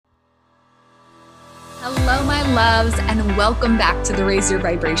Hello, my loves, and welcome back to the Raise Your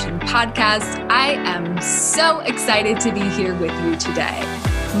Vibration podcast. I am so excited to be here with you today.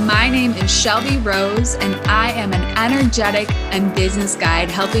 My name is Shelby Rose, and I am an energetic and business guide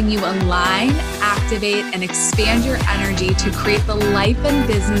helping you align, activate, and expand your energy to create the life and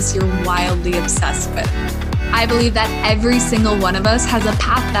business you're wildly obsessed with. I believe that every single one of us has a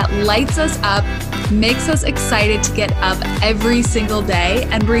path that lights us up, makes us excited to get up every single day,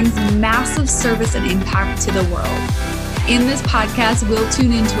 and brings massive service and impact to the world. In this podcast, we'll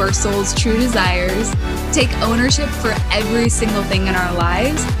tune into our soul's true desires, take ownership for every single thing in our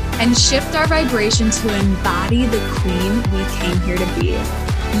lives, and shift our vibration to embody the queen we came here to be.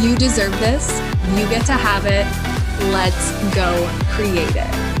 You deserve this. You get to have it. Let's go create it.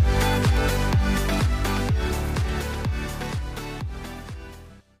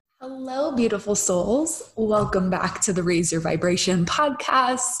 Hello, beautiful souls. Welcome back to the Raise Your Vibration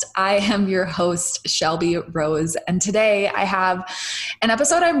podcast. I am your host, Shelby Rose, and today I have an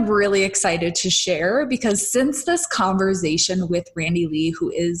episode I'm really excited to share because since this conversation with Randy Lee, who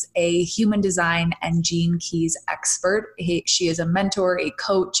is a human design and Gene Keys expert, she is a mentor, a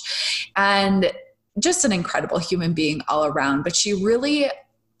coach, and just an incredible human being all around, but she really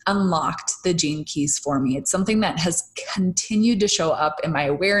unlocked the Gene Keys for me. It's something that has continued to show up in my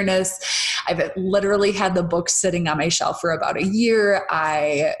awareness. I've literally had the book sitting on my shelf for about a year.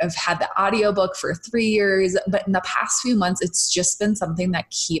 I have had the audiobook for 3 years, but in the past few months, it's just been something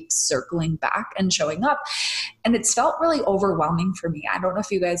that keeps circling back and showing up. And it's felt really overwhelming for me. I don't know if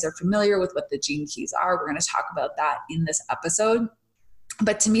you guys are familiar with what the Gene Keys are. We're going to talk about that in this episode.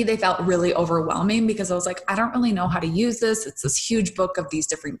 But to me, they felt really overwhelming because I was like, I don't really know how to use this. It's this huge book of these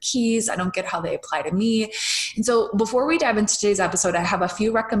different keys. I don't get how they apply to me. And so before we dive into today's episode, I have a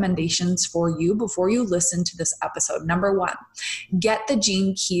few recommendations for you before you listen to this episode. Number one, get the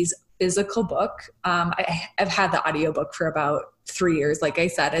Gene Keys physical book. I've had the audiobook for about 3 years, like I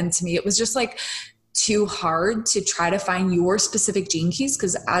said. And to me, it was just like too hard to try to find your specific Gene Keys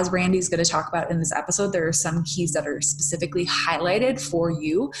because as Randy's going to talk about in this episode, there are some keys that are specifically highlighted for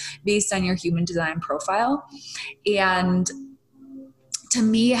you based on your human design profile. And to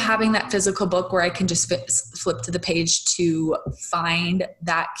me, having that physical book where I can just flip to the page to find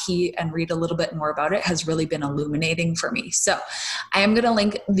that key and read a little bit more about it has really been illuminating for me. So I am going to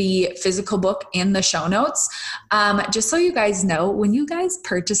link the physical book in the show notes. Just so you guys know, when you guys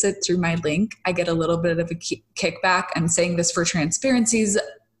purchase it through my link, I get a little bit of a kickback. I'm saying this for transparency's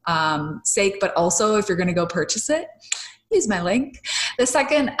sake, but also if you're going to go purchase it, use my link. The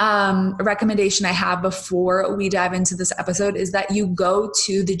second recommendation I have before we dive into this episode is that you go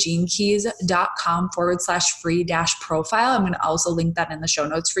to thegenekeys.com/free-profile. I'm going to also link that in the show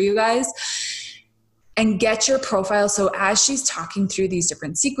notes for you guys. And get your profile. So as she's talking through these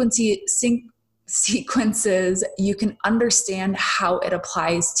different sequences, you can understand how it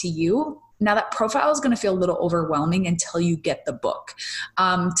applies to you. Now that profile is going to feel a little overwhelming until you get the book.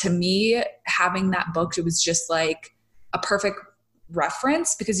 To me, having that book, it was just like a perfect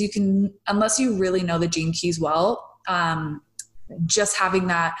reference because you can, unless you really know the Gene Keys well, just having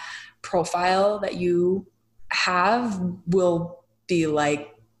that profile that you have will be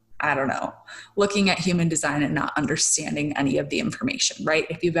like, I don't know, looking at human design and not understanding any of the information, right?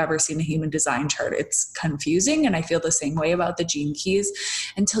 If you've ever seen a human design chart, it's confusing. And I feel the same way about the Gene Keys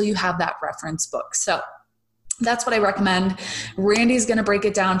until you have that reference book. So that's what I recommend. Randy's going to break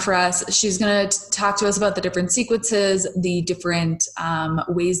it down for us. She's going to talk to us about the different sequences, the different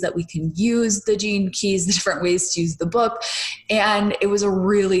ways that we can use the Gene Keys, the different ways to use the book. And it was a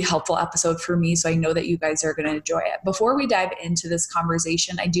really helpful episode for me. So I know that you guys are going to enjoy it. Before we dive into this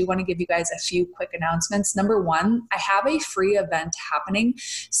conversation, I do want to give you guys a few quick announcements. Number one, I have a free event happening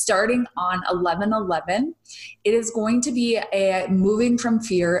starting on 11/11. It is going to be a moving from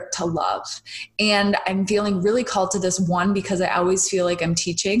fear to love. And I'm feeling really called to this one because I always feel like I'm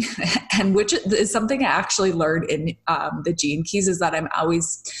teaching and which is something I actually learned in the Gene Keys is that I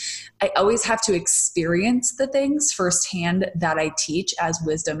always have to experience the things firsthand that I teach as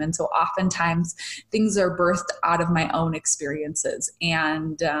wisdom. And so oftentimes things are birthed out of my own experiences.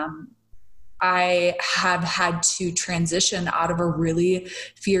 And I have had to transition out of a really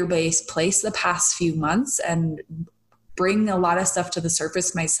fear-based place the past few months and bring a lot of stuff to the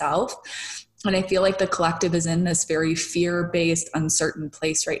surface myself. And I feel like the collective is in this very fear-based, uncertain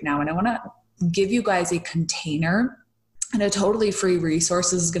place right now. And I want to give you guys a container And a totally free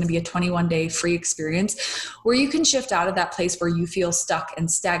resource. This is going to be a 21-day free experience where you can shift out of that place where you feel stuck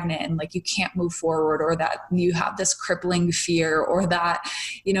and stagnant and like you can't move forward, or that you have this crippling fear, or that,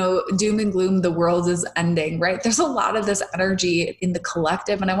 doom and gloom, the world is ending, right? There's a lot of this energy in the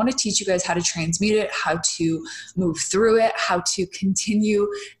collective, and I want to teach you guys how to transmute it, how to move through it, how to continue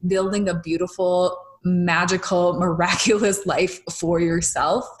building a beautiful, magical, miraculous life for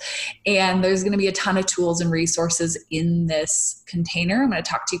yourself. And there's going to be a ton of tools and resources in this container. I'm going to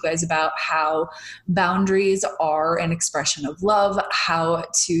talk to you guys about how boundaries are an expression of love, how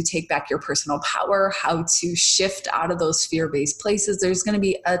to take back your personal power, how to shift out of those fear-based places. There's going to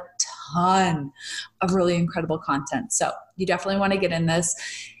be a ton of really incredible content. So you definitely want to get in this.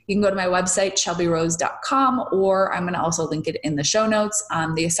 You can go to my website, shelbyrose.com, or I'm going to also link it in the show notes.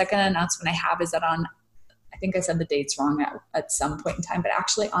 The second announcement I have is that I think I said the dates wrong at some point in time, but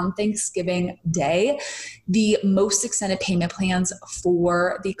actually on Thanksgiving Day, the most extended payment plans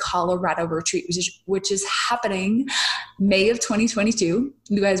for the Colorado retreat, which is happening May of 2022.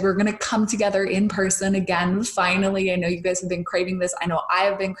 You guys, we're going to come together in person again. Finally, I know you guys have been craving this. I know I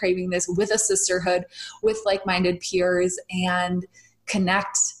have been craving this, with a sisterhood, with like-minded peers, and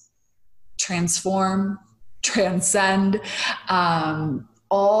connect, transform, transcend,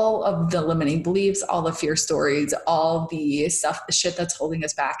 all of the limiting beliefs, all the fear stories, all the stuff, the shit that's holding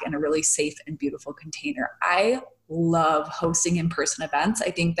us back, in a really safe and beautiful container. I love hosting in-person events.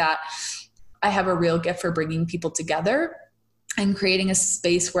 I think that I have a real gift for bringing people together and creating a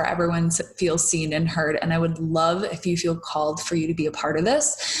space where everyone feels seen and heard. And I would love, if you feel called, for you to be a part of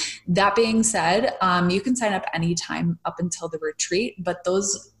this. That being said, you can sign up anytime up until the retreat, but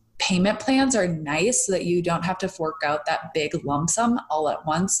those payment plans are nice so that you don't have to fork out that big lump sum all at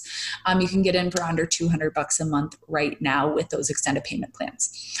once. You can get in for under $200 a month right now with those extended payment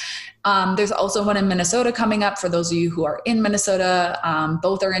plans. There's also one in Minnesota coming up for those of you who are in Minnesota.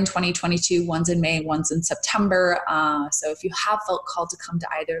 Both are in 2022. One's in May, one's in September. So if you have felt called to come to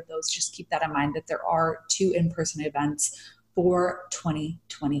either of those, just keep that in mind, that there are 2 in-person events for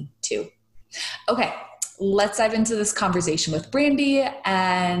 2022. Okay. Let's dive into this conversation with Brandy,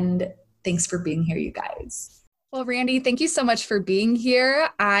 and thanks for being here, you guys. Well, Brandy, thank you so much for being here.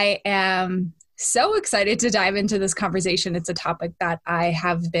 I am so excited to dive into this conversation. It's a topic that I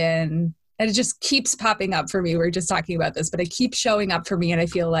have been, and it just keeps popping up for me. We're just talking about this, but it keeps showing up for me, and I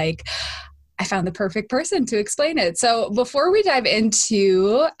feel like I found the perfect person to explain it. So before we dive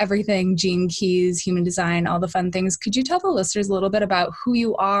into everything, Gene Keys, human design, all the fun things, could you tell the listeners a little bit about who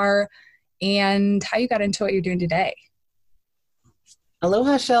you are and how you got into what you're doing today?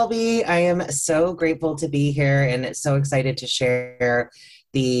 Aloha, Shelby. I am so grateful to be here and so excited to share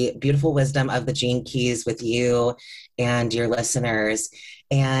the beautiful wisdom of the Gene Keys with you and your listeners.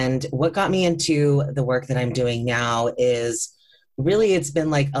 And what got me into the work that I'm doing now is really, it's been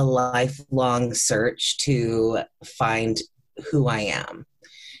like a lifelong search to find who I am.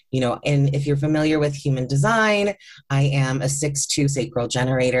 And if you're familiar with human design, I am a 6/2 sacral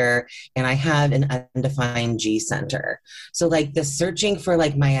generator, and I have an undefined G center. So like the searching for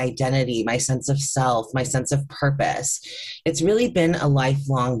like my identity, my sense of self, my sense of purpose, it's really been a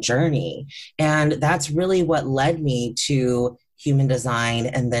lifelong journey. And that's really what led me to human design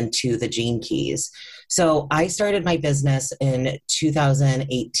and then to the Gene Keys. So I started my business in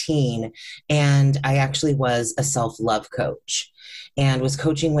 2018, and I actually was a self-love coach and was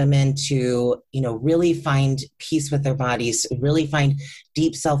coaching women to, really find peace with their bodies, really find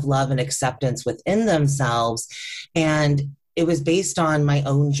deep self-love and acceptance within themselves. And it was based on my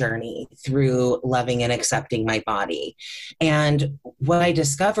own journey through loving and accepting my body. And what I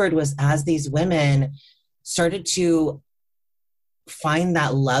discovered was, as these women started to find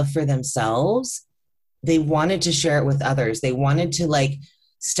that love for themselves, they wanted to share it with others. They wanted to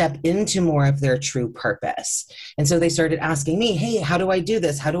step into more of their true purpose. And so they started asking me, hey, how do I do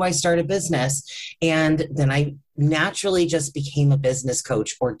this? How do I start a business? And then I naturally just became a business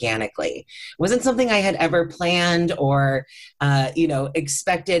coach organically. It wasn't something I had ever planned or,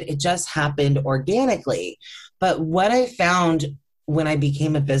 expected. It just happened organically. But what I found when I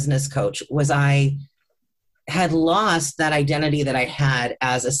became a business coach was I had lost that identity that I had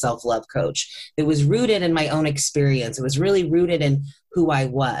as a self-love coach. It was rooted in my own experience. It was really rooted in who I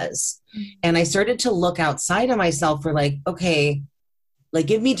was. And I started to look outside of myself for okay,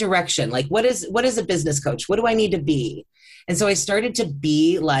 give me direction. What is a business coach? What do I need to be? And so I started to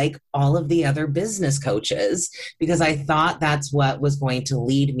be like all of the other business coaches because I thought that's what was going to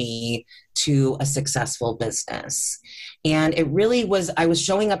lead me to a successful business. And it really was, I was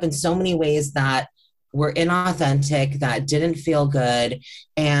showing up in so many ways that were inauthentic, that didn't feel good.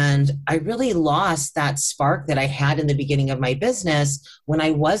 And I really lost that spark that I had in the beginning of my business when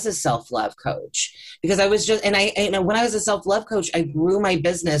I was a self-love coach. Because I was just, when I was a self-love coach, I grew my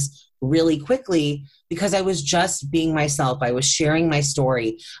business really quickly because I was just being myself. I was sharing my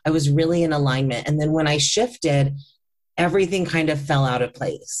story. I was really in alignment. And then when I shifted, everything kind of fell out of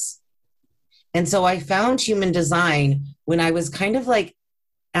place. And so I found human design when I was kind of like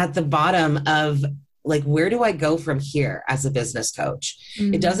at the bottom of like, where do I go from here as a business coach?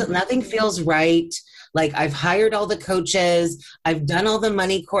 Mm-hmm. Nothing feels right. Like I've hired all the coaches, I've done all the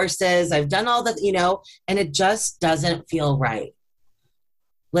money courses, I've done all the, and it just doesn't feel right.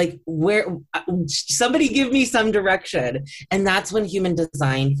 Like somebody give me some direction. And that's when human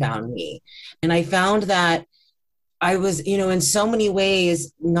design found me. And I found that I was, in so many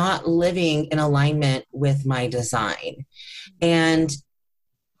ways not living in alignment with my design. And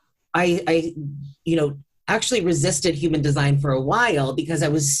I actually resisted human design for a while because I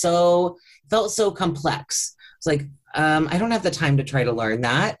felt so complex. It's like, I don't have the time to try to learn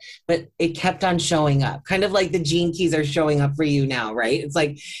that, but it kept on showing up. Kind of like the Gene Keys are showing up for you now, right? It's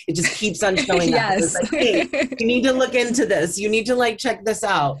like, it just keeps on showing up. It's like, hey, you need to look into this. You need to check this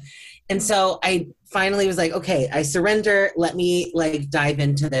out. And so I finally was like, okay, I surrender. Let me dive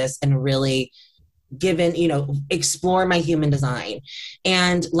into this and really explore my human design.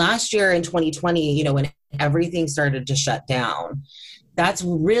 And last year in 2020, when everything started to shut down, that's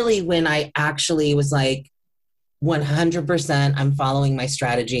really when I actually was like, 100%, I'm following my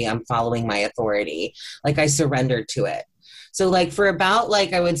strategy. I'm following my authority. I surrendered to it. So for about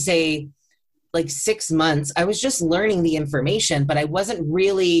I would say 6 months, I was just learning the information, but I wasn't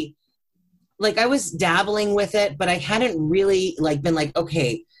really I was dabbling with it, but I hadn't really been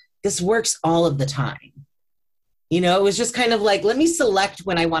okay, this works all of the time. It was just kind of let me select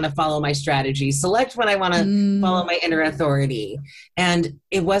when I want to follow my strategy, select when I want to follow my inner authority. And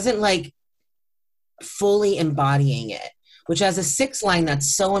it wasn't fully embodying it, which as a 6 line,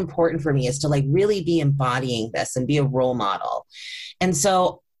 that's so important for me, is to really be embodying this and be a role model. And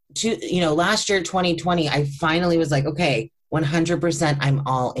so last year, 2020, I finally was okay, 100%, I'm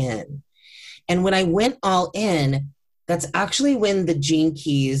all in. And when I went all in, that's actually when the Gene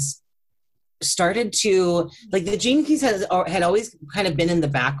Keys started to, the Gene Keys had always kind of been in the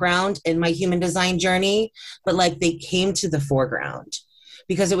background in my human design journey, but they came to the foreground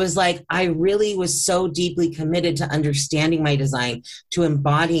because it was I really was so deeply committed to understanding my design, to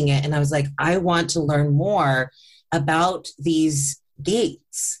embodying it. And I was I want to learn more about these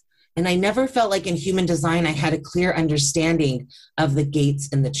gates. And I never felt in human design, I had a clear understanding of the gates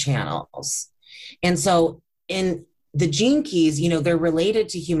and the channels. And so in the Gene Keys, they're related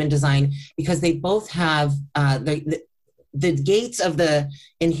to human design because they both have the gates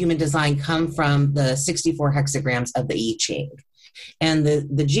in human design come from the 64 hexagrams of the I Ching. And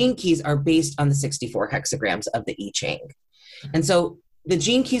the Gene Keys are based on the 64 hexagrams of the I Ching. And so the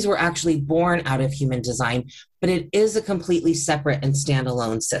Gene Keys were actually born out of human design, but it is a completely separate and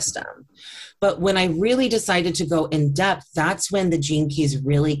standalone system. But when I really decided to go in depth, that's when the Gene Keys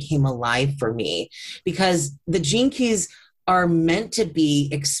really came alive for me, because the Gene Keys are meant to be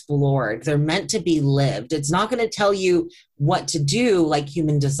explored. They're meant to be lived. It's not going to tell you what to do like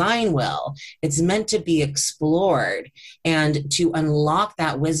human design will. It's meant to be explored and to unlock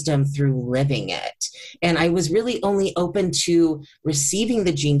that wisdom through living it. And I was really only open to receiving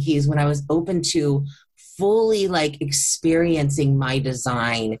the Gene Keys when I was open to fully experiencing my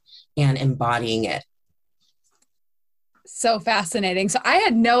design and embodying it. So fascinating. So I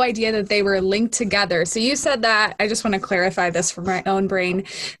had no idea that they were linked together. So you said that, I just want to clarify this for my own brain,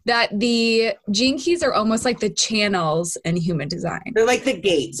 that the Gene Keys are almost like the channels in human design. They're like the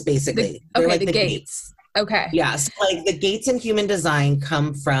gates, basically. The gates. Okay. Yes. The gates in human design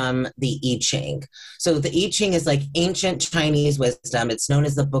come from the I Ching. So the I Ching is ancient Chinese wisdom. It's known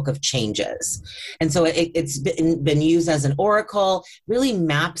as the Book of Changes. And so it's been used as an oracle, really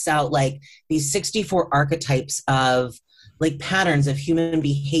maps out these 64 archetypes of patterns of human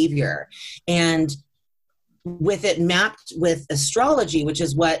behavior. And with it mapped with astrology, which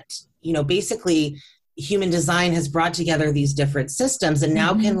is what, basically human design has brought together these different systems and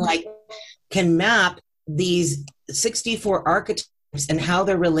now can map these 64 archetypes and how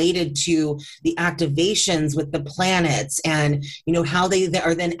they're related to the activations with the planets and, how they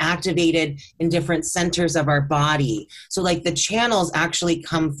are then activated in different centers of our body. So the channels actually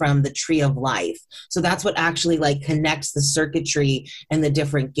come from the tree of life. So that's what actually connects the circuitry and the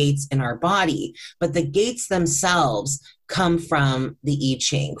different gates in our body. But the gates themselves come from the I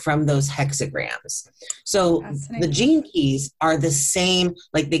Ching, from those hexagrams. So the gene keys are the same,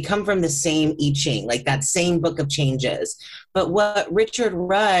 like they come from the same I Ching, like that same book of changes. But what Richard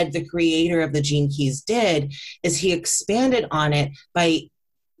Rudd, the creator of the gene keys, did is he expanded on it by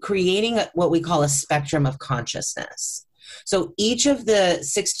creating what we call a spectrum of consciousness. So each of the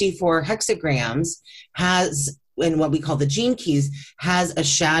 64 hexagrams has, in what we call the gene keys, has a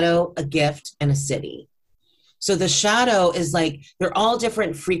shadow, a gift, and a siddhi. So the shadow is like, they're all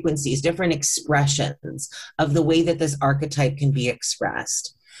different frequencies, different expressions of the way that this archetype can be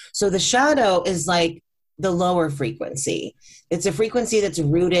expressed. So the shadow is like the lower frequency. It's a frequency that's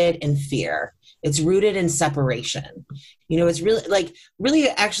rooted in fear. It's rooted in separation. You know, it's really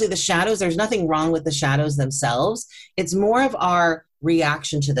actually the shadows, there's nothing wrong with the shadows themselves. It's more of our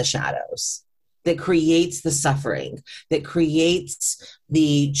reaction to the shadows that creates the suffering, that creates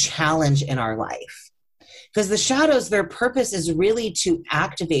the challenge in our life. Because the shadows, their purpose is really to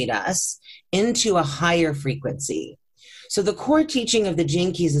activate us into a higher frequency. So the core teaching of the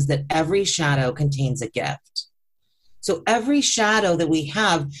Gene Keys is that every shadow contains a gift. So every shadow that we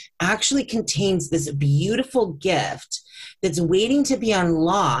have actually contains this beautiful gift that's waiting to be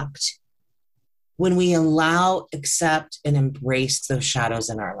unlocked when we allow, accept, and embrace those shadows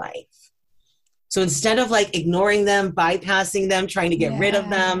in our life. So instead of like ignoring them, bypassing them, trying to get rid of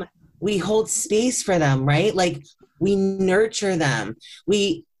them, we hold space for them, right? Like we nurture them.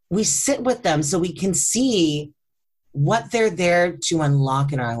 We sit with them so we can see what they're there to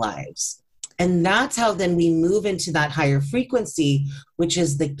unlock in our lives. And that's how then we move into that higher frequency, which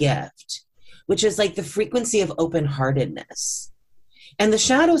is the gift, which is like the frequency of open-heartedness. And the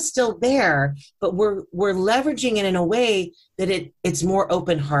shadow's still there, but we're leveraging it in a way that it's more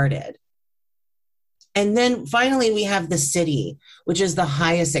open-hearted. And then finally, we have the siddhi, which is the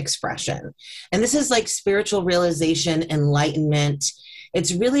highest expression. And this is like spiritual realization, enlightenment.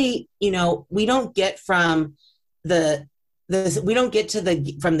 It's really, you know, we don't get from the gift to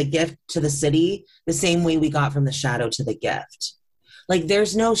the siddhi the same way we got from the shadow to the gift. Like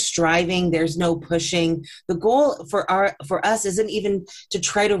there's no striving, there's no pushing. The goal for us isn't even to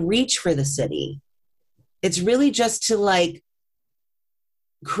try to reach for the siddhi. It's really just to like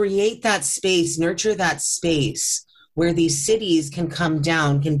create that space, nurture that space where these siddhis can come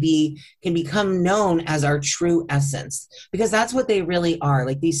down, can become known as our true essence, because that's what they really are.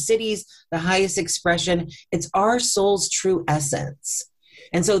 Like these siddhis, the highest expression, it's our soul's true essence.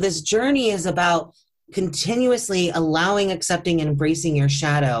 And so this journey is about continuously allowing, accepting, and embracing your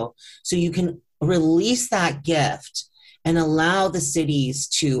shadow so you can release that gift and allow the siddhis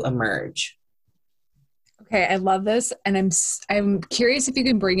to emerge. Okay, I love this. And I'm curious if you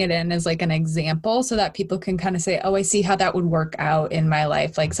can bring it in as like an example so that people can kind of say, oh, I see how that would work out in my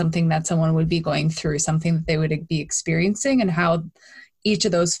life, like something that someone would be going through, something that they would be experiencing, and how each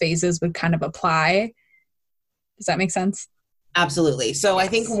of those phases would kind of apply. Does that make sense? Absolutely. So I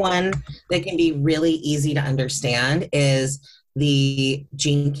think one that can be really easy to understand is the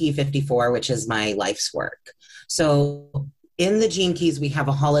Gene Key 54, which is my life's work. So in the Gene Keys, we have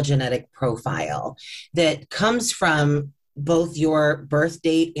a hologenetic profile that comes from both your birth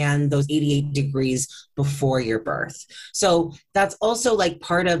date and those 88 degrees before your birth. So that's also like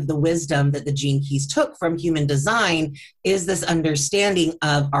part of the wisdom that the Gene Keys took from human design, is this understanding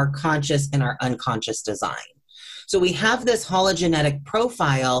of our conscious and our unconscious design. So we have this hologenetic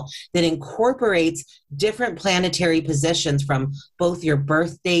profile that incorporates different planetary positions from both your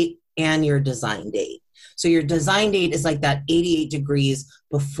birth date and your design date. So your design date is like that 88 degrees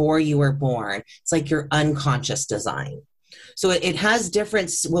before you were born. It's like your unconscious design. So it has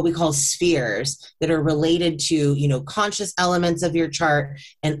different, what we call spheres, that are related to, you know, conscious elements of your chart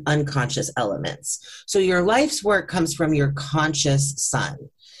and unconscious elements. So your life's work comes from your conscious sun.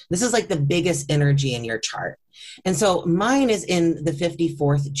 This is like the biggest energy in your chart. And so mine is in the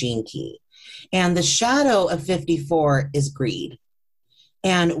 54th gene key. And the shadow of 54 is greed.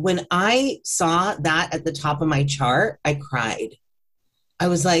 And when I saw that at the top of my chart, I cried. I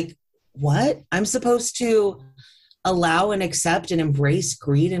was like, what? I'm supposed to allow and accept and embrace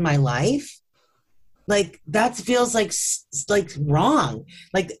greed in my life? Like, that feels like wrong.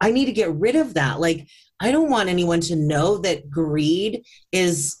 Like, I need to get rid of that. Like, I don't want anyone to know that greed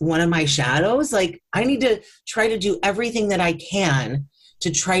is one of my shadows. Like, I need to try to do everything that I can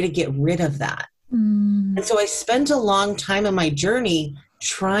to try to get rid of that. And so I spent a long time in my journey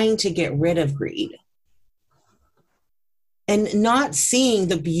trying to get rid of greed and not seeing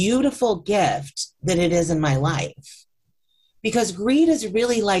the beautiful gift that it is in my life. Because greed is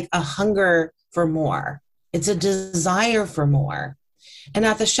really like a hunger for more. It's a desire for more. And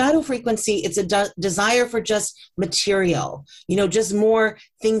at the shadow frequency, it's a desire for just material, just more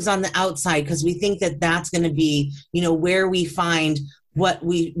things on the outside, because we think that that's going to be, where we find what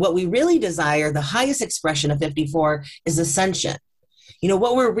we really desire. The highest expression of 54 is ascension.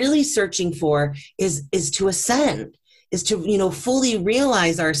 What we're really searching for is to ascend, is to, fully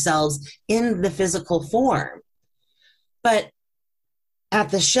realize ourselves in the physical form. But at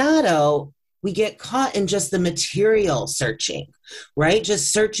the shadow, we get caught in just the material searching, right?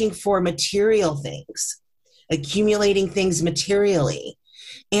 Just searching for material things, accumulating things materially.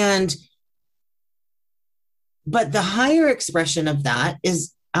 But the higher expression of that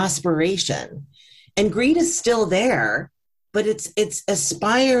is aspiration. And greed is still there, but it's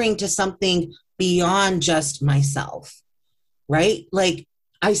aspiring to something beyond just myself, right? Like,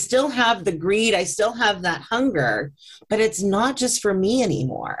 I still have the greed, I still have that hunger, but it's not just for me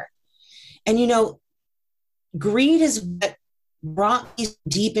anymore. And, greed is what brought me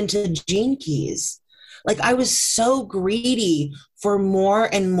deep into Gene Keys. Like, I was so greedy for more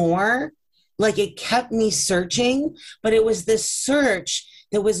and more. Like, it kept me searching, but it was this search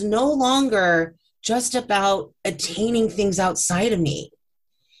that was no longer just about attaining things outside of me.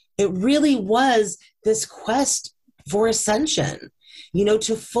 It really was this quest for ascension,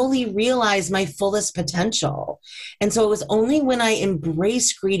 to fully realize my fullest potential. And so it was only when I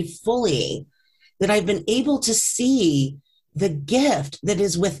embraced greed fully that I've been able to see the gift that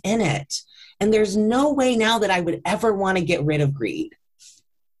is within it. And there's no way now that I would ever want to get rid of greed.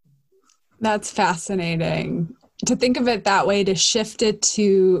 That's fascinating to think of it that way, to shift it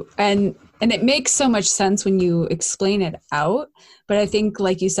to, and it makes so much sense when you explain it out. But I think,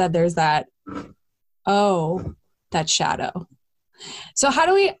 like you said, there's that shadow. So how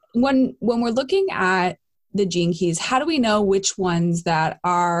do we, when we're looking at the Gene Keys, how do we know which ones that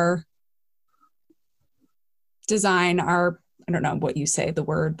are design are, I don't know what you say the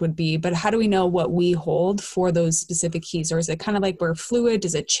word would be, but how do we know what we hold for those specific keys? Or is it kind of like we're fluid?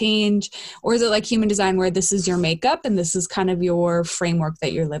 Does it change? Or is it like human design where this is your makeup and this is kind of your framework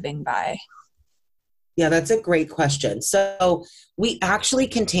that you're living by? Yeah, that's a great question. So we actually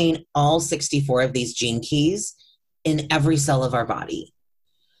contain all 64 of these Gene Keys in every cell of our body.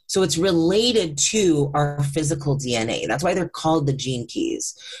 So it's related to our physical DNA. That's why they're called the Gene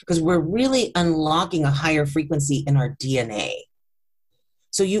Keys, because we're really unlocking a higher frequency in our DNA.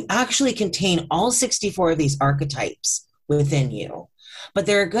 So you actually contain all 64 of these archetypes within you. But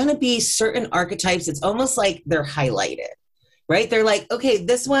there are going to be certain archetypes, it's almost like they're highlighted, right? They're like, okay,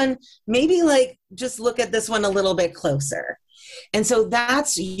 this one, maybe like just look at this one a little bit closer. And so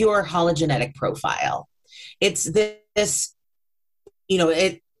that's your hologenetic profile. It's this,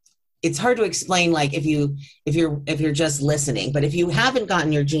 it's hard to explain, like if you're just listening, but if you haven't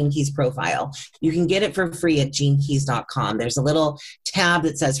gotten your Gene Keys profile, you can get it for free at genekeys.com. There's a little tab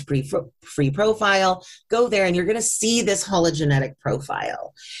that says free profile. Go there and you're going to see this hologenetic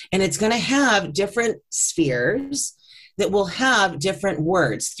profile. And it's going to have different spheres that will have different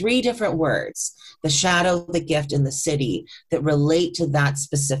words, 3 different words, the shadow, the gift, and the city, that relate to that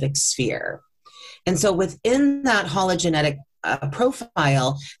specific sphere. And so within that hologenetic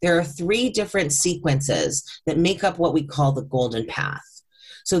profile, there are 3 different sequences that make up what we call the golden path.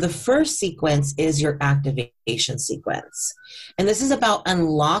 So the first sequence is your activation sequence. And this is about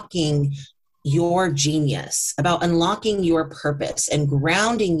unlocking your genius, about unlocking your purpose and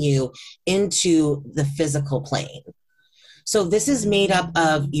grounding you into the physical plane. So this is made up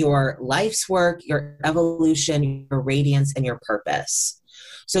of your life's work, your evolution, your radiance, and your purpose.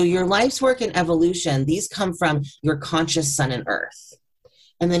 So your life's work and evolution, these come from your conscious sun and earth.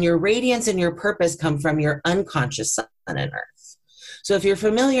 And then your radiance and your purpose come from your unconscious sun and earth. So if you're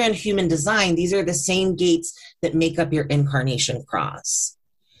familiar in human design, these are the same gates that make up your incarnation cross.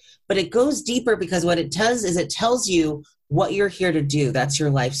 But it goes deeper, because what it does is it tells you what you're here to do. That's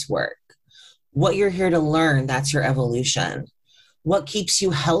your life's work. What you're here to learn, that's your evolution. What keeps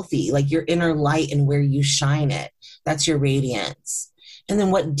you healthy, like your inner light and where you shine it, that's your radiance. And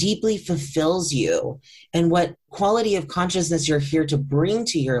then what deeply fulfills you and what quality of consciousness you're here to bring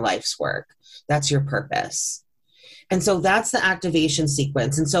to your life's work, that's your purpose. And so that's the activation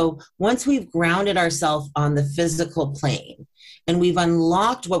sequence. And so once we've grounded ourselves on the physical plane and we've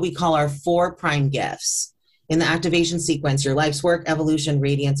unlocked what we call our 4 prime gifts in the activation sequence, your life's work, evolution,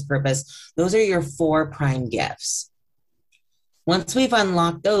 radiance, purpose, those are your 4 prime gifts. Once we've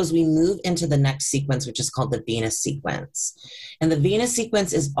unlocked those, we move into the next sequence, which is called the Venus sequence. And the Venus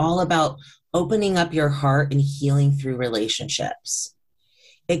sequence is all about opening up your heart and healing through relationships.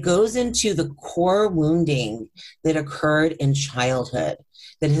 It goes into the core wounding that occurred in childhood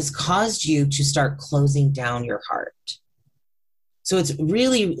that has caused you to start closing down your heart. So it's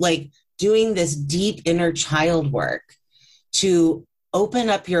really like doing this deep inner child work to open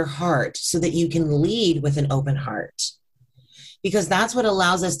up your heart so that you can lead with an open heart. Because that's what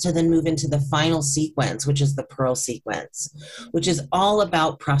allows us to then move into the final sequence, which is the Pearl sequence, which is all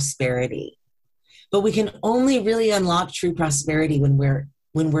about prosperity. But we can only really unlock true prosperity when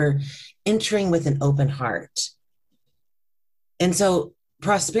we're entering with an open heart. And so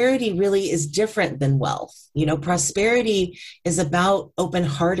prosperity really is different than wealth. You know, prosperity is about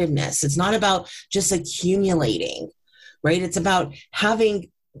open-heartedness. It's not about just accumulating, right? It's about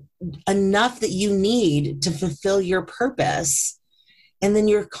having enough that you need to fulfill your purpose. And then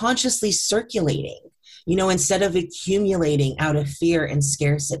you're consciously circulating, you know, instead of accumulating out of fear and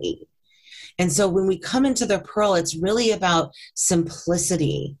scarcity. And so when we come into the Pearl, it's really about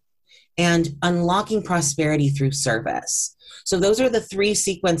simplicity and unlocking prosperity through service. So those are the 3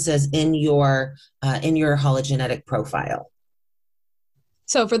 sequences in your hologenetic profile.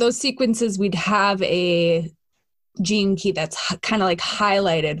 So for those sequences, we'd have a gene key that's kind of like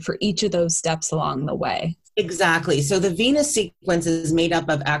highlighted for each of those steps along the way. Exactly. So the Venus sequence is made up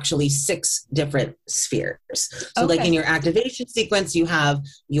of actually 6 different spheres. So like in your activation sequence, you have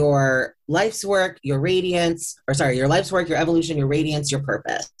your life's work, your radiance, your life's work, your evolution, your radiance, your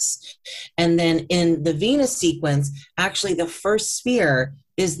purpose. And then in the Venus sequence, actually the first sphere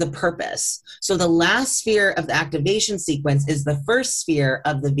is the purpose. So the last sphere of the activation sequence is the first sphere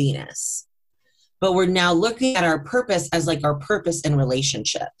of the Venus. But we're now looking at our purpose as like our purpose in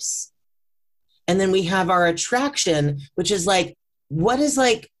relationships. And then we have our attraction, which is like, what is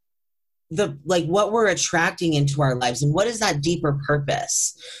like what we're attracting into our lives and what is that deeper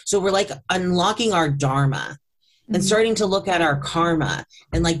purpose? So we're like unlocking our dharma and starting to look at our karma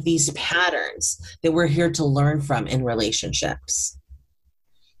and like these patterns that we're here to learn from in relationships.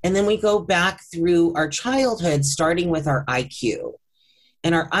 And then we go back through our childhood, starting with our IQ.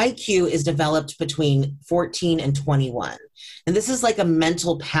 And our IQ is developed between 14 and 21. And this is like a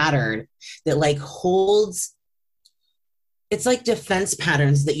mental pattern that like holds, it's like defense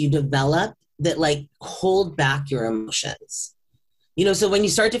patterns that you develop that like hold back your emotions. You know, so when you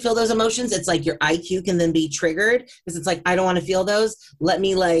start to feel those emotions, it's like your IQ can then be triggered because it's like, I don't want to feel those. Let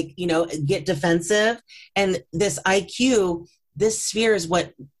me like, you know, get defensive. And this IQ, this sphere is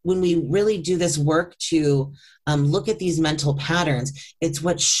what, when we really do this work to look at these mental patterns, it's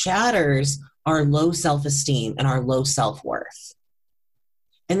what shatters our low self-esteem and our low self-worth.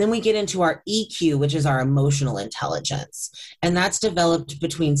 And then we get into our EQ, which is our emotional intelligence. And that's developed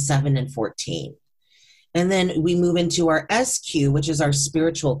between 7 and 14. And then we move into our SQ, which is our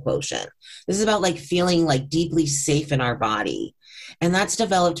spiritual quotient. This is about like feeling like deeply safe in our body. And that's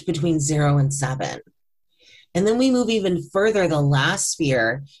developed between 0 and 7. And then we move even further. The last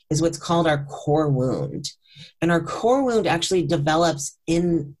sphere is what's called our core wound. And our core wound actually develops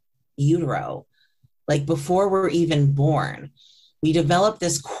in utero, like before we're even born. We develop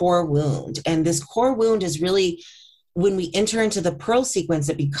this core wound. And this core wound is really, when we enter into the Pearl sequence,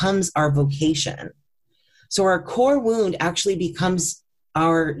 it becomes our vocation. So our core wound actually becomes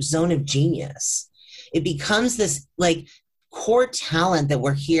our zone of genius. It becomes this like core talent that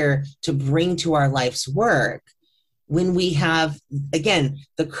we're here to bring to our life's work when we have, again,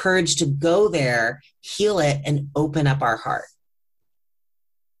 the courage to go there, heal it, and open up our heart.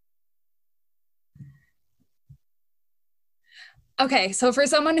 Okay, so for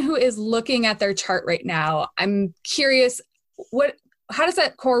someone who is looking at their chart right now, I'm curious, how does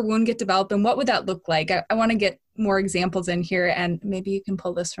that core wound get developed and what would that look like? I want to get more examples in here, and maybe you can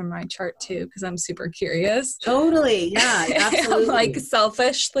pull this from my chart too, because I'm super curious. Totally, yeah, absolutely. Like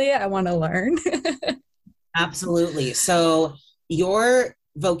selfishly, I want to learn. Absolutely. So your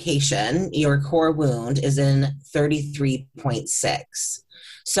vocation, your core wound is in 33.6.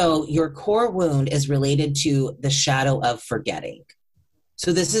 So your core wound is related to the shadow of forgetting.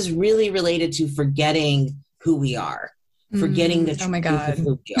 So this is really related to forgetting who we are, forgetting the truth of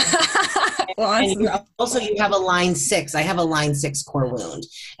who we are. And you have a line 6. I have a line 6 core wound.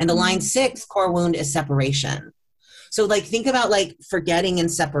 And the line 6 core wound is separation. So like think about like forgetting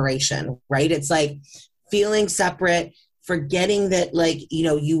and separation, right? It's like feeling separate, forgetting that like, you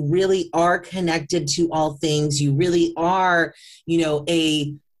know, you really are connected to all things. You really are, you know,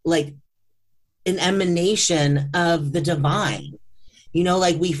 an emanation of the divine. You know,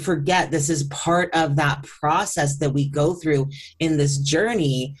 like we forget this is part of that process that we go through in this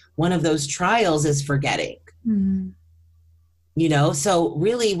journey. One of those trials is forgetting. You know, so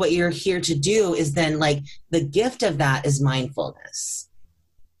really what you're here to do is then like the gift of that is mindfulness.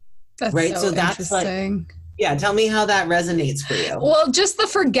 That's right. So that's interesting. Like, yeah. Tell me how that resonates for you. Well, just the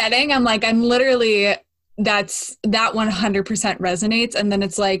forgetting. I'm literally that 100% resonates. And then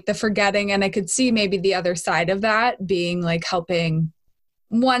it's like the forgetting, and I could see maybe the other side of that being like helping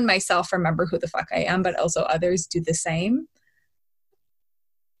myself remember who the fuck I am, but also others do the same.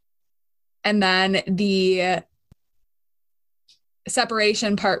 And then the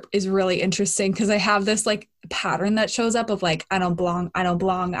separation part is really interesting because I have this like pattern that shows up of like, I don't belong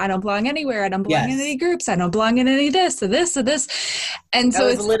anywhere. I don't belong in any groups. I don't belong in any this or this or this. And so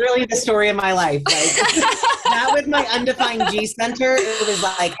it's literally the story of my life. Like that with my undefined G center, it was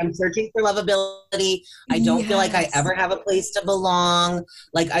like, I'm searching for lovability. I don't feel like I ever have a place to belong.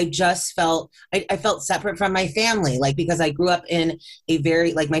 Like I just felt, I felt separate from my family. Like, because I grew up in a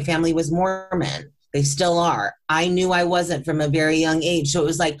very, like my family was Mormon. They still are. I knew I wasn't from a very young age. So it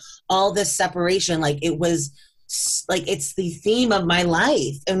was like all this separation, like it was like, it's the theme of my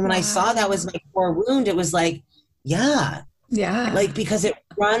life. And when I saw that was my core wound, it was like, yeah. Like, because it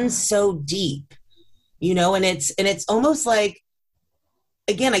runs so deep, you know, and it's almost like,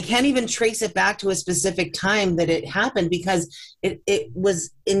 again, I can't even trace it back to a specific time that it happened because it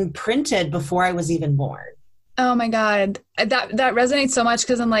was imprinted before I was even born. Oh my God. That resonates so much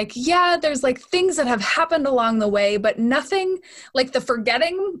because I'm like, yeah, there's like things that have happened along the way, but nothing like the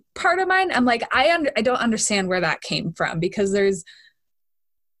forgetting part of mine. I'm like, I don't understand where that came from because there's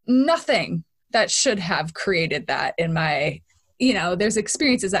nothing that should have created that in my, you know, there's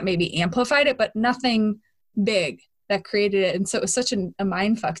experiences that maybe amplified it, but nothing big that created it. And so it was such a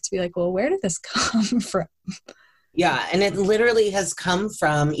mind fuck to be like, well, where did this come from? Yeah. And it literally has come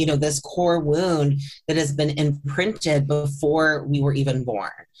from, you know, this core wound that has been imprinted before we were even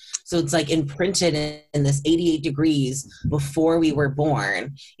born. So it's like imprinted in this 88 degrees before we were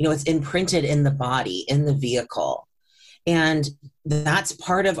born. You know, it's imprinted in the body, in the vehicle. And that's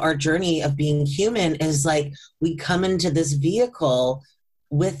part of our journey of being human is like we come into this vehicle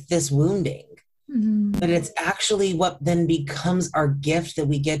with this wounding. Mm-hmm. But it's actually what then becomes our gift that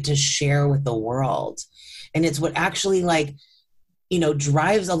we get to share with the world. And it's what actually like, you know,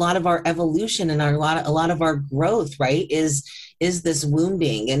 drives a lot of our evolution and a lot of our growth, right? Is this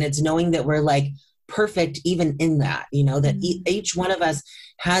wounding. And it's knowing that we're like perfect even in that, you know, that each one of us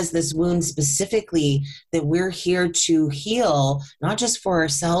has this wound specifically that we're here to heal, not just for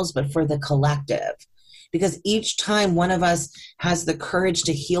ourselves, but for the collective. Because each time one of us has the courage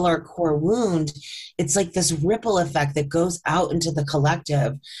to heal our core wound, it's like this ripple effect that goes out into the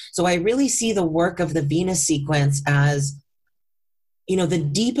collective. So I really see the work of the Venus sequence as, you know, the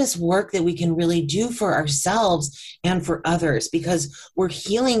deepest work that we can really do for ourselves and for others, because we're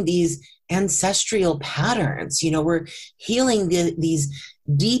healing these ancestral patterns. You know, we're healing these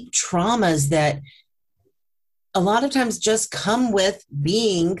deep traumas that a lot of times just come with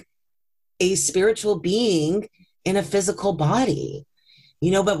being a spiritual being in a physical body,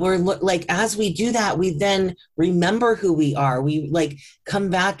 you know, but we're like, as we do that, we then remember who we are. We like come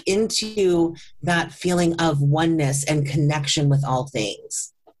back into that feeling of oneness and connection with all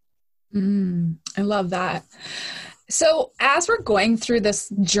things. I love that. So as we're going through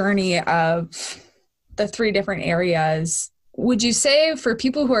this journey of the 3 different areas, would you say for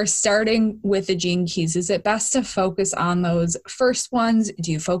people who are starting with the Gene Keys, is it best to focus on those first ones?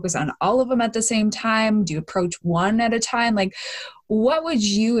 Do you focus on all of them at the same time? Do you approach one at a time? Like, what would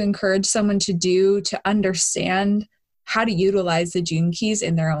you encourage someone to do to understand how to utilize the Gene Keys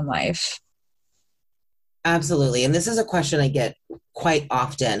in their own life? Absolutely. And this is a question I get quite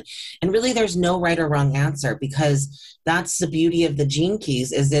often. And really there's no right or wrong answer, because that's the beauty of the Gene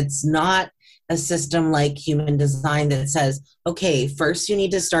Keys is it's not a system like human design that says, okay, first you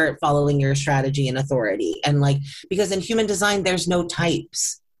need to start following your strategy and authority. And like, because in human design, there's no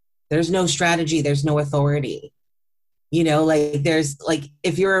types, there's no strategy, there's no authority. You know, like there's like,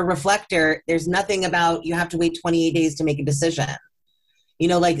 if you're a reflector, there's nothing about you have to wait 28 days to make a decision. You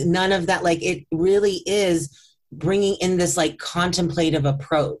know, like none of that, like it really is bringing in this like contemplative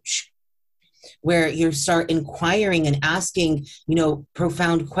approach where you start inquiring and asking, you know,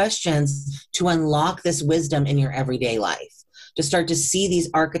 profound questions to unlock this wisdom in your everyday life, to start to see these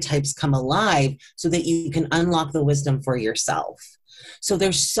archetypes come alive so that you can unlock the wisdom for yourself. So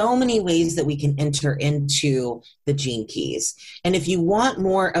there's so many ways that we can enter into the Gene Keys. And if you want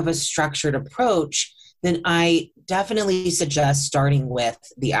more of a structured approach, then I definitely suggest starting with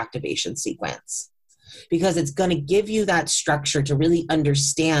the activation sequence, because it's going to give you that structure to really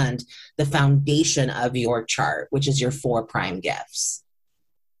understand the foundation of your chart, which is your 4 prime gifts.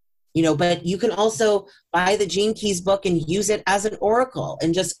 You know, but you can also buy the Gene Keys book and use it as an oracle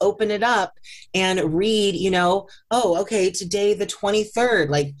and just open it up and read, you know, oh, okay, today the 23rd,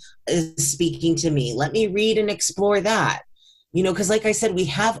 like is speaking to me. Let me read and explore that, you know, because like I said, we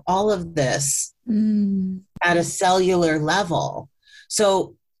have all of this at a cellular level.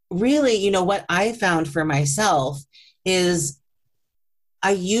 So really, what I found for myself is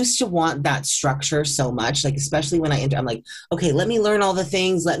I used to want that structure so much, like, especially when I'm like, okay, let me learn all the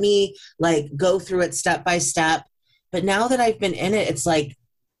things. Let me like go through it step by step. But now that I've been in it, it's like,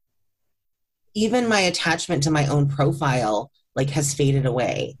 even my attachment to my own profile, like, has faded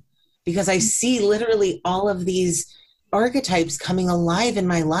away because I see literally all of these archetypes coming alive in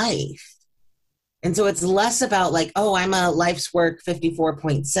my life. And so it's less about like, oh, I'm a life's work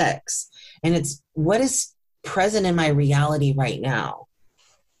 54.6. And it's what is present in my reality right now.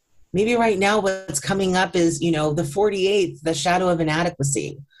 Maybe right now what's coming up is, the 48th, the shadow of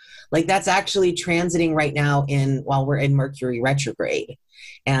inadequacy. Like, that's actually transiting right now while we're in Mercury retrograde.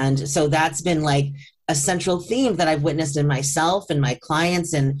 And so that's been like a central theme that I've witnessed in myself and my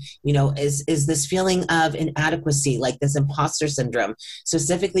clients, and is this feeling of inadequacy, like this imposter syndrome,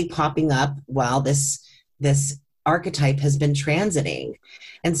 specifically popping up while this archetype has been transiting.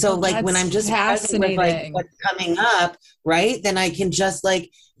 And so like when I'm just present with like what's coming up, right, then I can just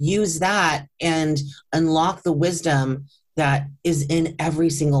like use that and unlock the wisdom that is in every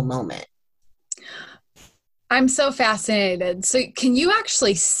single moment. I'm so fascinated. So can you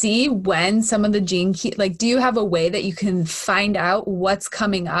actually see when some of the gene key, like, do you have a way that you can find out what's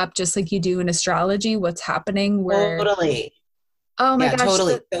coming up, just like you do in astrology, what's happening where? Totally. Oh my gosh.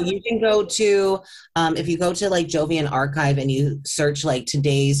 Totally. So you can go to, if you go to like Jovian Archive and you search like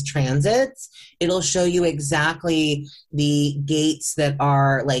today's transits, it'll show you exactly the gates that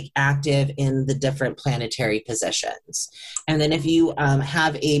are like active in the different planetary positions. And then if you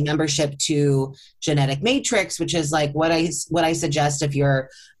have a membership to Genetic Matrix, which is like what I suggest if you're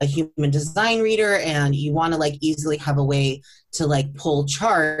a human design reader and you want to like easily have a way to like pull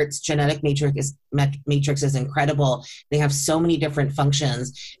charts, Genetic Matrix is incredible. They have so many different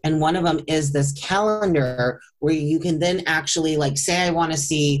functions. And one of them is this calendar where you can then actually like say, I want to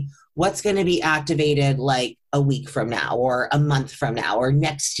see what's going to be activated like a week from now or a month from now or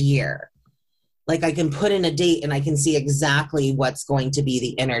next year. Like I can put in a date and I can see exactly what's going to be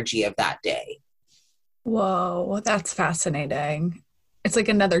the energy of that day. Whoa, that's fascinating. It's like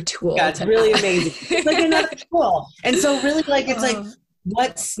another tool. Yeah, it's really amazing. It's like another tool. And so really like, it's like,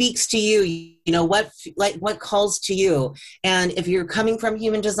 what speaks to you, what calls to you. And if you're coming from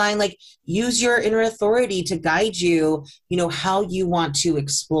human design, like use your inner authority to guide you, how you want to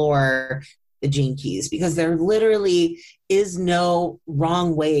explore the gene keys, because there literally is no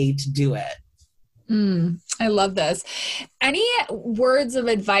wrong way to do it. I love this. Any words of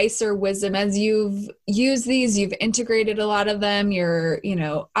advice or wisdom as you've used these, you've integrated a lot of them, you're,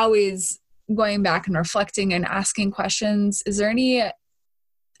 always going back and reflecting and asking questions. Is there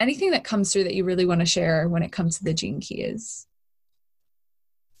anything that comes through that you really want to share when it comes to the gene keys?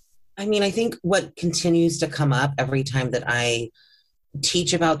 I mean, I think what continues to come up every time that I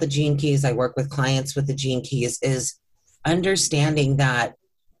teach about the gene keys, I work with clients with the gene keys, is understanding that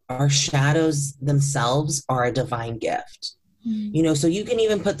our shadows themselves are a divine gift. So you can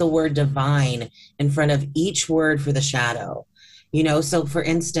even put the word divine in front of each word for the shadow. So for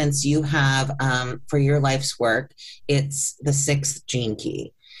instance, you have, for your life's work, it's the 6th gene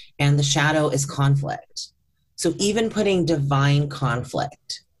key, and the shadow is conflict. So even putting divine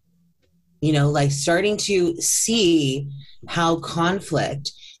conflict, like starting to see how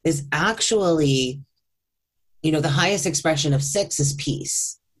conflict is actually, the highest expression of 6 is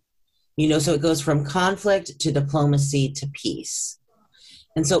peace. So it goes from conflict to diplomacy to peace.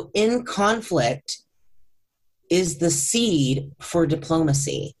 And so in conflict is the seed for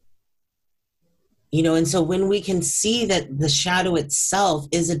diplomacy. And so when we can see that the shadow itself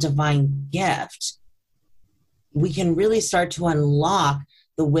is a divine gift, we can really start to unlock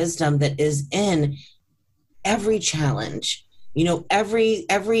the wisdom that is in every challenge.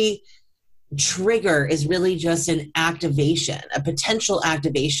 Every trigger is really just an activation, a potential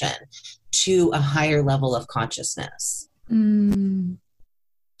activation to a higher level of consciousness.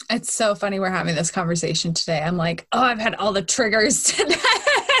 It's so funny we're having this conversation today. I'm like, I've had all the triggers today.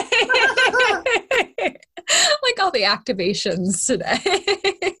 Like all the activations today.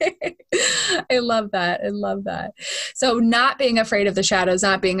 I love that. So not being afraid of the shadows,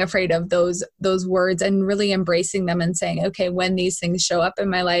 not being afraid of those words, and really embracing them and saying, okay, when these things show up in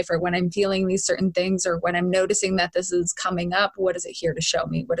my life, or when I'm feeling these certain things, or when I'm noticing that this is coming up, what is it here to show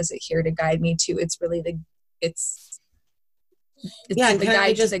me? What is it here to guide me to? It's really and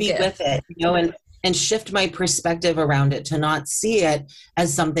kind of just be with it, and shift my perspective around it to not see it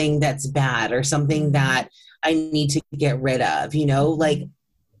as something that's bad or something that I need to get rid of. Like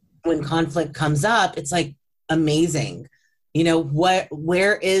when conflict comes up, it's like amazing.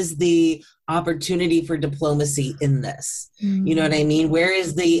 Where is the opportunity for diplomacy in this? You know what I mean? Where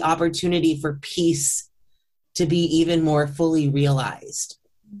is the opportunity for peace to be even more fully realized?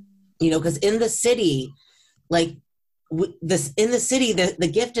 You know, because in the city, like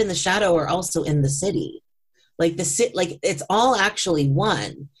the gift and the shadow are also in the city. Like it's all actually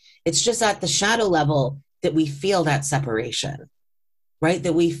one. It's just at the shadow level that we feel that separation, right?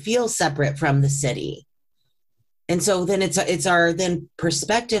 That we feel separate from the city. And so then it's our then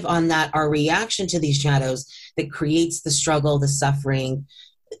perspective on that, our reaction to these shadows that creates the struggle, the suffering,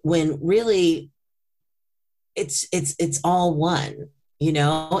 when really it's all one, you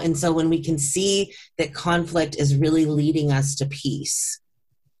know? And so when we can see that conflict is really leading us to peace,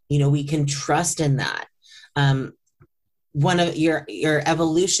 you know, we can trust in that. One of your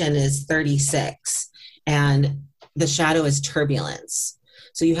evolution is 36, and the shadow is turbulence.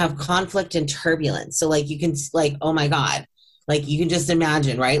 So you have conflict and turbulence. So like you can like, oh my God, like you can just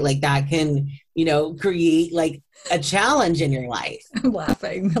imagine, right? Like that can, you know, create like a challenge in your life. I'm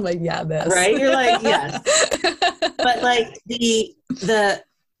laughing. I'm like, yeah, this. Right? You're like, yes. But like the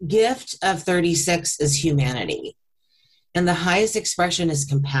gift of 36 is humanity. And the highest expression is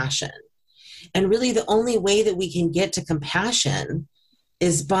compassion. And really the only way that we can get to compassion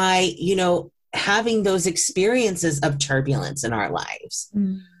is by, you know, having those experiences of turbulence in our lives,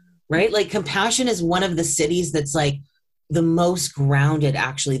 right? Like compassion is one of the cities that's like the most grounded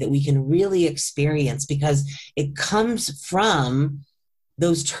actually that we can really experience, because it comes from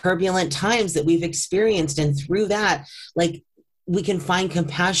those turbulent times that we've experienced. And through that, like we can find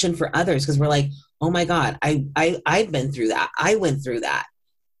compassion for others, because we're like, oh my God, I've been through that. I went through that.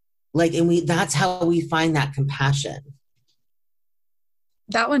 Like, and that's how we find that compassion.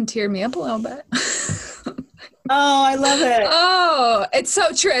 That one teared me up a little bit. Oh, I love it. Oh, it's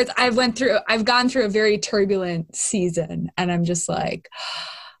so true. I've gone through a very turbulent season, and I'm just like,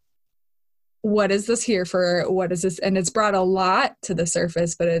 what is this here for? What is this? And it's brought a lot to the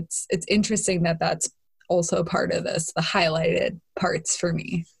surface, but it's interesting that that's also part of this, the highlighted parts for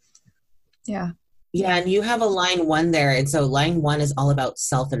me. Yeah. Yeah. And you have a line 1 there. And so line 1 is all about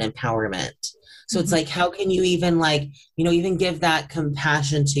self and empowerment. So it's like, how can you even like, you know, even give that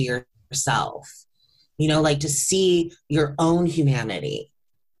compassion to yourself, you know, like to see your own humanity,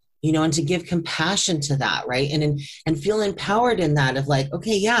 you know, and to give compassion to that. Right. And feel empowered in that of like,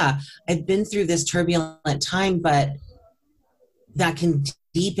 okay, yeah, I've been through this turbulent time, but that can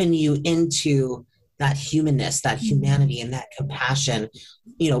deepen you into that humanness, that humanity, and that compassion,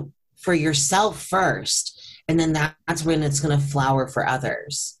 you know, for yourself first. And then that's when it's going to flower for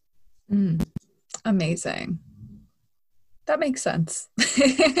others. Amazing. That makes sense.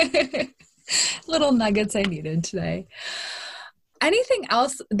 Little nuggets I needed today. Anything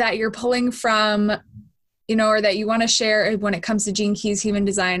else that you're pulling from, you know, or that you want to share when it comes to Gene Keys, human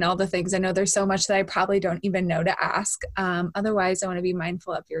design, all the things? I know there's so much that I probably don't even know to ask. Otherwise, I want to be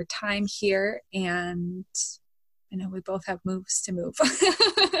mindful of your time here. And I know we both have moves to move.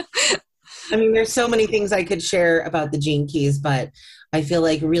 I mean, there's so many things I could share about the Gene Keys, but I feel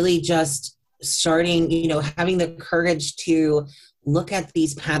like really just starting, you know, having the courage to look at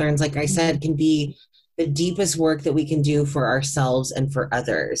these patterns, like I said, can be the deepest work that we can do for ourselves and for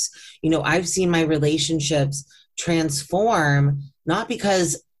others. You know, I've seen my relationships transform, not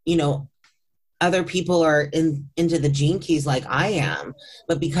because, you know, other people are into the Gene Keys like I am,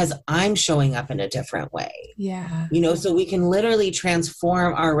 but because I'm showing up in a different way. Yeah. You know, so we can literally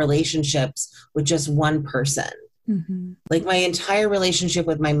transform our relationships with just one person. Like my entire relationship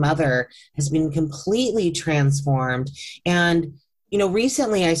with my mother has been completely transformed. And, you know,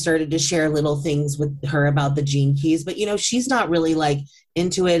 recently I started to share little things with her about the Gene Keys, but, you know, she's not really like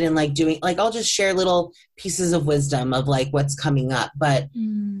into it and like doing, like, I'll just share little pieces of wisdom of like what's coming up. But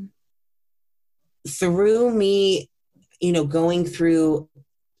through me, you know, going through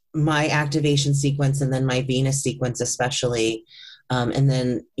my activation sequence and then my Venus sequence, especially, and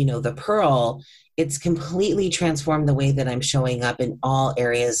then, you know, the Pearl, it's completely transformed the way that I'm showing up in all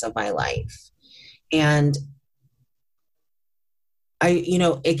areas of my life. And you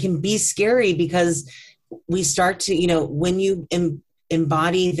know, it can be scary because we start to, you know, when you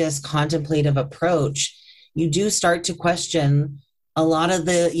embody this contemplative approach, you do start to question a lot of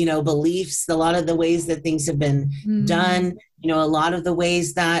the, you know, beliefs, a lot of the ways that things have been done, you know, a lot of the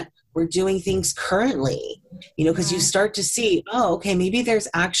ways that we're doing things currently, you know, because you start to see, oh, okay, maybe there's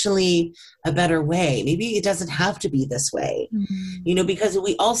actually a better way. Maybe it doesn't have to be this way, you know, because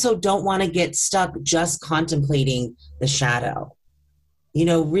we also don't want to get stuck just contemplating the shadow, you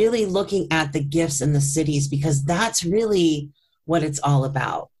know, really looking at the gifts and the cities, because that's really what it's all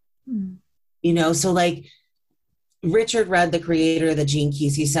about, you know, so like, Richard Rudd, the creator of the Gene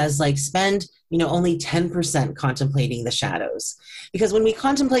Keys, he says, like, spend, only 10% contemplating the shadows. Because when we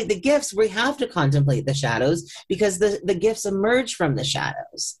contemplate the gifts, we have to contemplate the shadows because the gifts emerge from the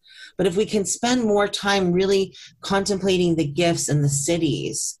shadows. But if we can spend more time really contemplating the gifts and the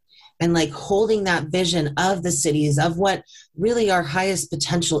cities and like holding that vision of the cities, of what really our highest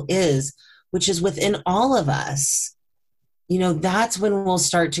potential is, which is within all of us, that's when we'll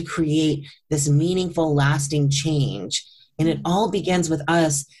start to create this meaningful, lasting change. And it all begins with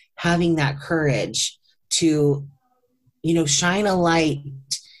us having that courage to, shine a light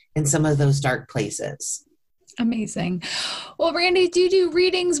in some of those dark places. Amazing. Well, Randy, do you do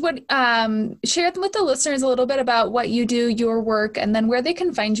readings? Share with the listeners a little bit about what you do, your work, and then where they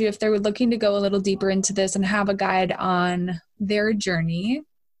can find you if they're looking to go a little deeper into this and have a guide on their journey.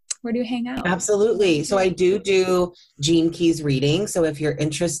 Where do you hang out? Absolutely. So I do Gene Keys reading. So if you're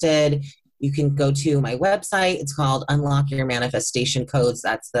interested, you can go to my website. It's called Unlock Your Manifestation Codes.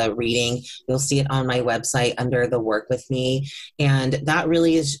 That's the reading. You'll see it on my website under the Work With Me. And that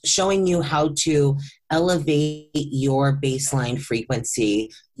really is showing you how to elevate your baseline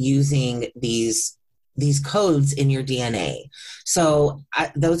frequency using these codes in your DNA. So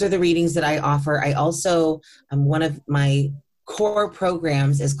those are the readings that I offer. I also, one of my core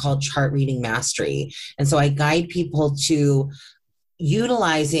programs is called Chart Reading Mastery. And so I guide people to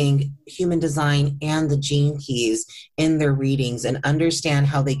utilizing human design and the Gene Keys in their readings and understand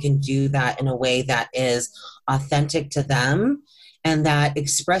how they can do that in a way that is authentic to them and that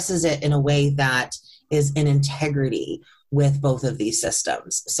expresses it in a way that is in integrity with both of these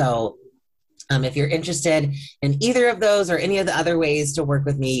systems. So if you're interested in either of those or any of the other ways to work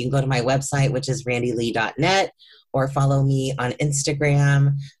with me, you can go to my website, which is randylee.net, or follow me on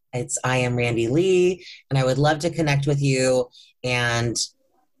Instagram. It's I am Randy Lee, and I would love to connect with you and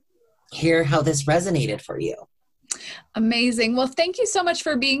hear how this resonated for you. Amazing. Well, thank you so much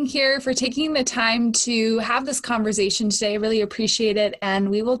for being here, for taking the time to have this conversation today. I really appreciate it. And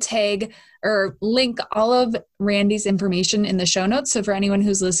we will tag or link all of Randy's information in the show notes. So for anyone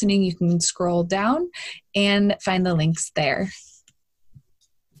who's listening, you can scroll down and find the links there.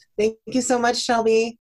 Thank you so much, Shelby.